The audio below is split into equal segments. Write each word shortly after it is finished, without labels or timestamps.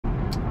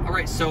All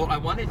right, so I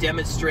want to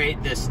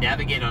demonstrate this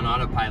Navigate on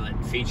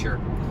Autopilot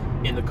feature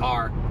in the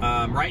car.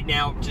 Right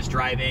now, just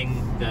driving,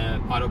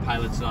 the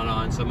autopilot's not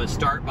on, so I'm going to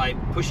start by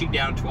pushing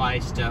down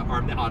twice to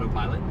arm the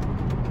autopilot.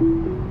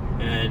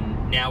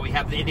 And now we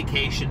have the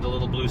indication, the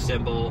little blue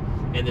symbol,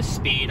 and the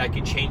speed. I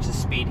can change the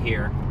speed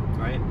here,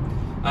 right?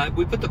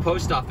 We put the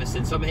post office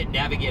in, so I'm going to hit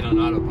Navigate on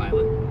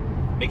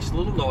Autopilot. Makes a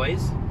little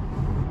noise.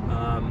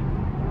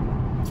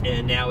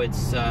 And now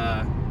it's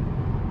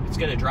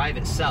going to drive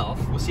itself.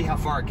 We'll see how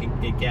far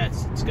it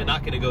gets. It's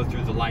not going to go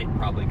through the light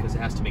probably because it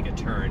has to make a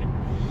turn.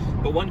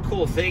 But one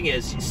cool thing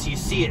is you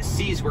see it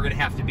sees we're going to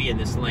have to be in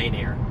this lane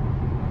here.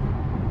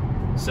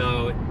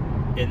 So,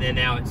 and then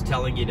now it's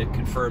telling you to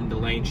confirm the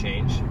lane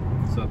change.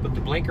 So I put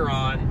the blinker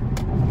on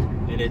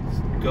and it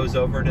goes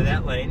over into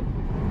that lane,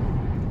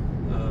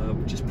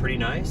 which is pretty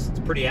nice. It's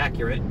pretty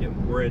accurate.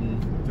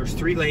 There's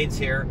 3 lanes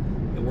here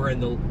and we're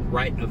in the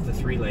right of the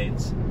 3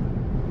 lanes.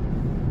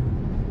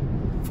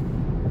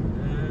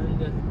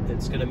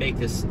 It's going to make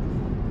this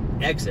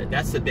exit.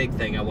 That's the big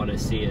thing I want to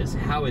see, is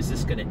how is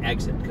this going to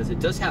exit? Because it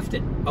does have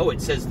to, oh,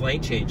 it says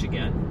lane change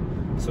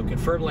again. So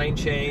confirm lane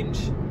change.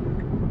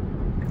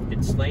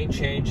 It's lane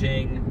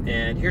changing.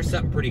 And here's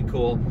something pretty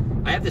cool.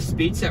 I have the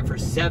speed set for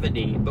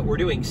 70, but we're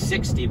doing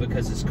 60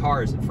 because this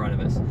car is in front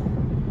of us.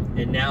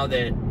 And now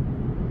that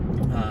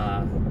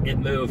it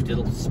moved,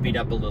 it'll speed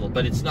up a little,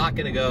 but it's not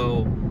going to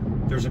go,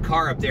 there's a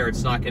car up there,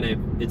 it's going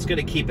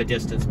to keep a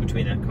distance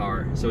between that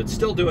car. So it's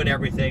still doing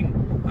everything.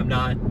 I'm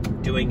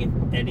not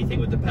doing anything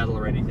with the pedal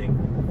or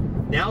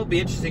anything. Now it'll be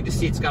interesting to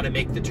see, it's got to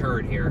make the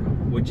turn here,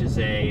 which is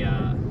a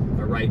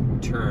right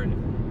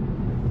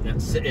turn. Now,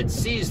 it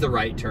sees the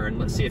right turn.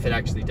 Let's see if it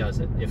actually does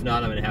it. If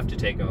not, I'm going to have to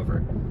take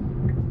over.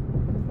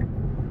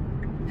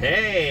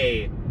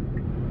 Hey!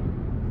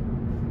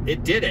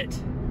 It did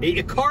it.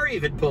 A car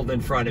even pulled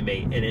in front of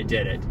me, and it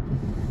did it.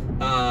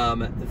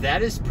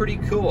 That is pretty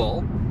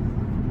cool.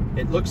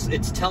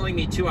 It's telling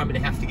me too I'm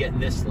going to have to get in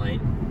this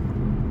lane.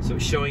 So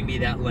it's showing me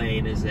that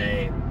lane is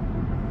hey,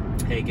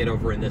 get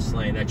over in this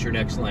lane. That's your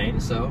next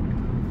lane. So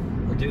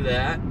I'll do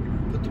that.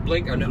 Put the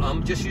blinker. No,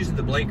 I'm just using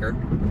the blinker.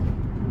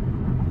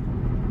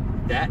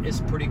 That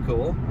is pretty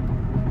cool.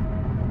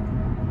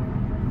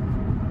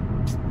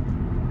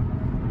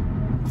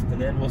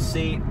 And then we'll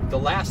see. The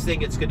last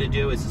thing it's going to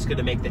do is it's going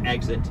to make the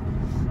exit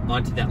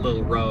onto that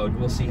little road.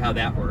 We'll see how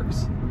that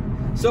works.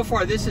 So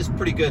far, this is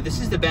pretty good.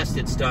 This is the best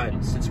it's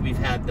done since we've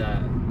had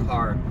the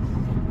car.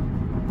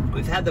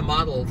 We've had the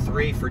Model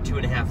 3 for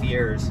 2.5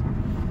 years.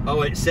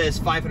 Oh, it says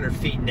 500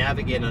 feet,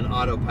 navigate on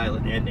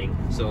autopilot ending.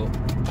 So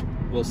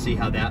we'll see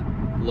how that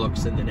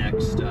looks in the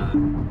next.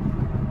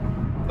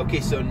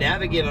 Okay, so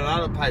navigate on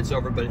autopilot's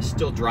over, but it's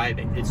still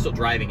driving. It's still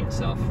driving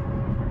itself.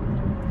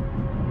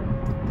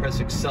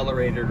 Press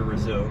accelerator to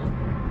resume.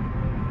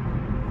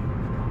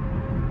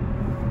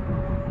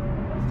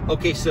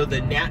 Okay, so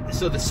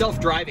the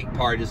self-driving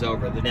part is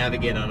over. The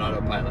navigate on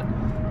autopilot.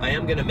 I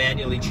am going to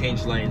manually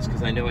change lanes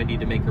because I know I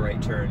need to make the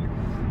right turn.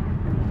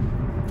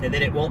 And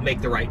then it won't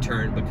make the right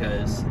turn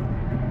because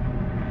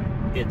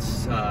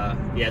it's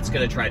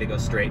going to try to go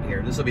straight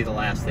here. This will be the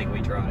last thing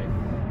we try.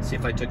 See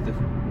if I took the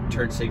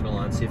turn signal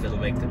on, see if it'll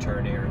make the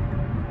turn here.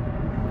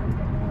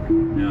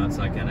 No, it's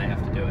not going to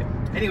have to do it.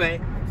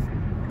 Anyway,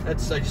 I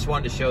just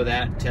wanted to show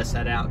that, test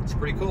that out. It's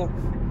pretty cool.